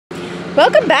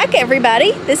Welcome back,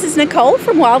 everybody. This is Nicole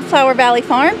from Wildflower Valley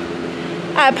Farm.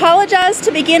 I apologize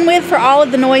to begin with for all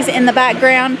of the noise in the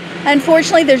background.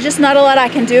 Unfortunately, there's just not a lot I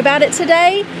can do about it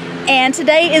today. And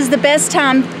today is the best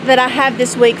time that I have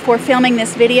this week for filming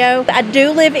this video. I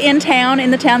do live in town,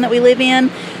 in the town that we live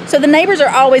in. So the neighbors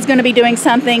are always going to be doing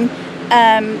something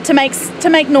to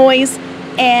make noise.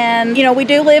 And, you know, we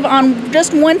do live on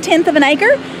just 1/10 of an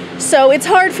acre. So it's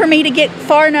hard for me to get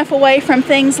far enough away from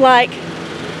things like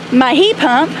my heat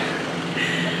pump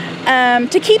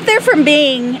to keep there from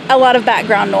being a lot of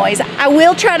background noise. I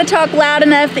will try to talk loud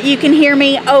enough that you can hear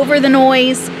me over the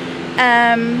noise.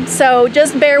 So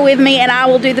just bear with me and I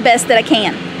will do the best that I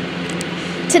can.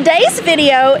 Today's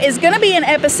video is going to be an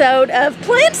episode of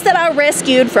plants that I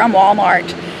rescued from Walmart.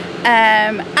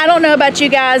 I don't know about you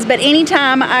guys, but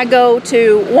anytime I go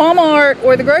to Walmart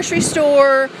or the grocery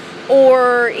store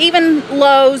or even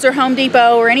Lowe's or Home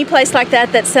Depot or any place like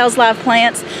that that sells live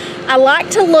plants, I like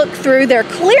to look through their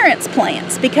clearance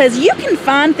plants because you can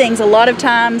find things a lot of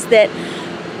times that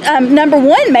number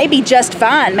one, may be just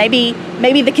fine. Maybe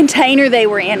the container they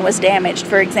were in was damaged,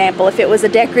 for example, if it was a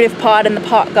decorative pot and the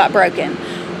pot got broken.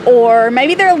 Or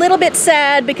maybe they're a little bit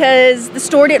sad because the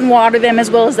store didn't water them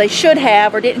as well as they should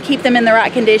have or didn't keep them in the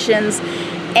right conditions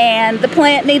and the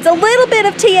plant needs a little bit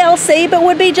of TLC but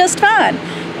would be just fine.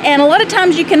 And a lot of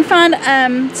times you can find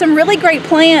some really great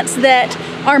plants that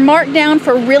are marked down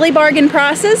for really bargain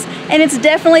prices, and it's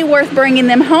definitely worth bringing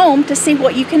them home to see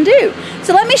what you can do.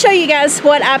 So let me show you guys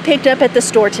what I picked up at the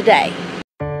store today.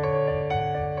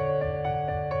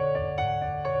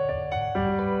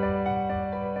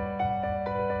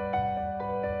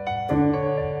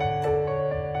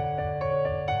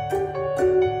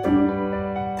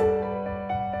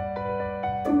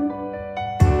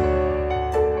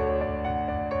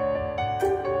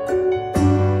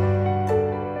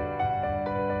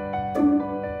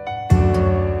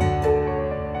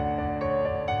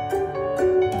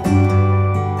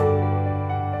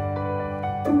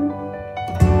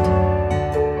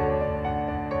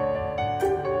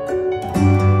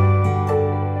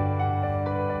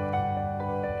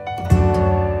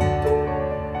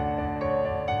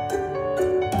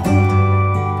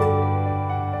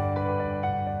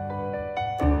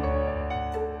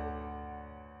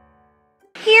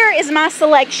 Here is my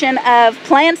selection of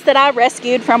plants that I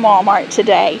rescued from Walmart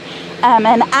today.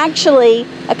 And actually,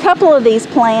 a couple of these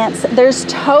plants, there's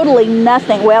totally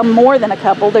nothing, well, more than a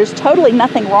couple, there's totally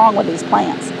nothing wrong with these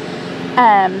plants.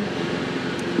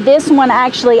 This one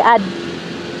actually I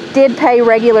did pay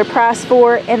regular price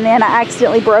for, and then I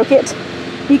accidentally broke it.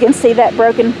 You can see that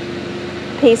broken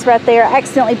piece right there. I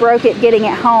accidentally broke it getting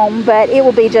it home, but it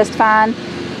will be just fine.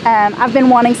 I've been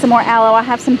wanting some more aloe. I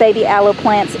have some baby aloe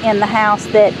plants in the house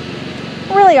that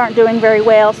really aren't doing very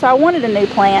well, so I wanted a new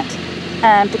plant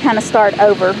to kind of start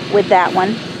over with that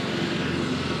one.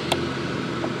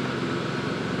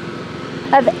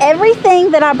 Of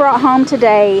everything that I brought home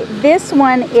today, this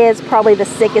one is probably the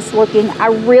sickest looking. I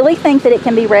really think that it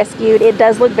can be rescued. It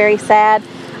does look very sad.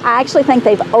 I actually think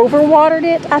they've overwatered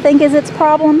it, I think is its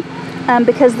problem,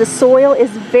 because the soil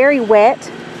is very wet.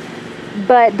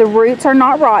 But the roots are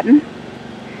not rotten,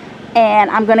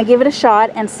 and I'm going to give it a shot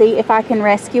and see if I can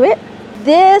rescue it.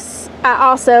 This I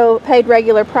also paid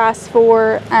regular price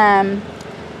for.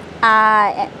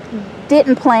 I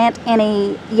didn't plant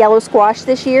any yellow squash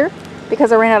this year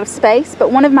because I ran out of space, but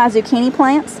one of my zucchini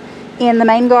plants in the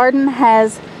main garden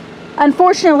has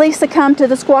unfortunately succumbed to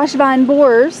the squash vine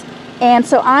borers, and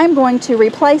so I'm going to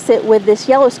replace it with this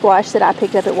yellow squash that I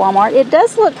picked up at Walmart. It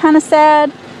does look kind of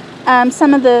sad.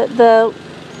 Some of the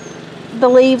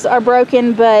leaves are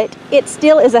broken, but it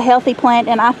still is a healthy plant,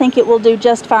 and I think it will do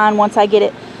just fine once I get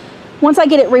it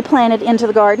replanted into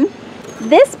the garden.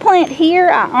 This plant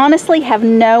here, I honestly have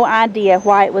no idea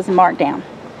why it was marked down.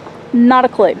 Not a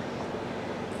clue.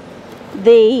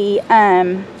 The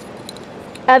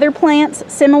other plants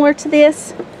similar to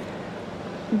this,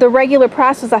 the regular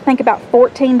price was I think about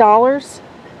 $14.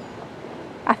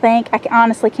 I think, I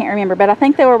honestly can't remember, but I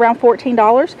think they were around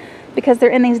 $14 because they're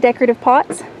in these decorative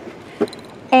pots.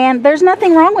 And there's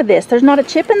nothing wrong with this. There's not a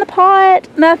chip in the pot,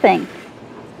 nothing.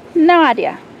 No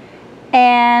idea.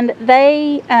 And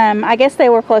they, I guess they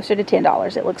were closer to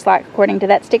 $10, it looks like, according to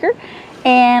that sticker.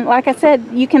 And like I said,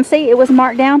 you can see it was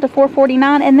marked down to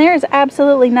 $4.49, and there's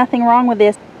absolutely nothing wrong with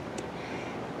this.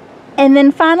 And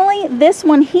then finally, this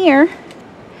one here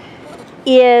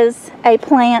is a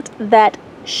plant that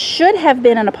should have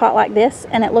been in a pot like this,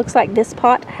 and it looks like this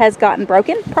pot has gotten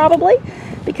broken, probably,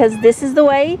 because this is the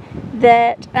way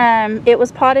that it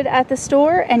was potted at the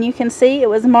store, and you can see it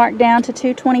was marked down to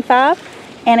 $2.25.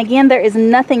 And again, there is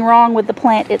nothing wrong with the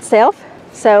plant itself.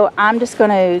 So I'm just going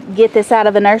to get this out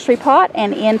of the nursery pot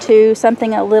and into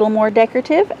something a little more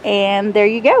decorative, and there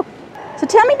you go. So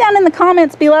tell me down in the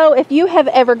comments below if you have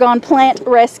ever gone plant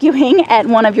rescuing at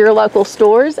one of your local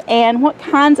stores, and what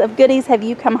kinds of goodies have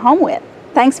you come home with.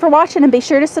 Thanks for watching, and be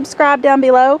sure to subscribe down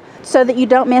below so that you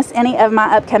don't miss any of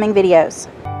my upcoming videos.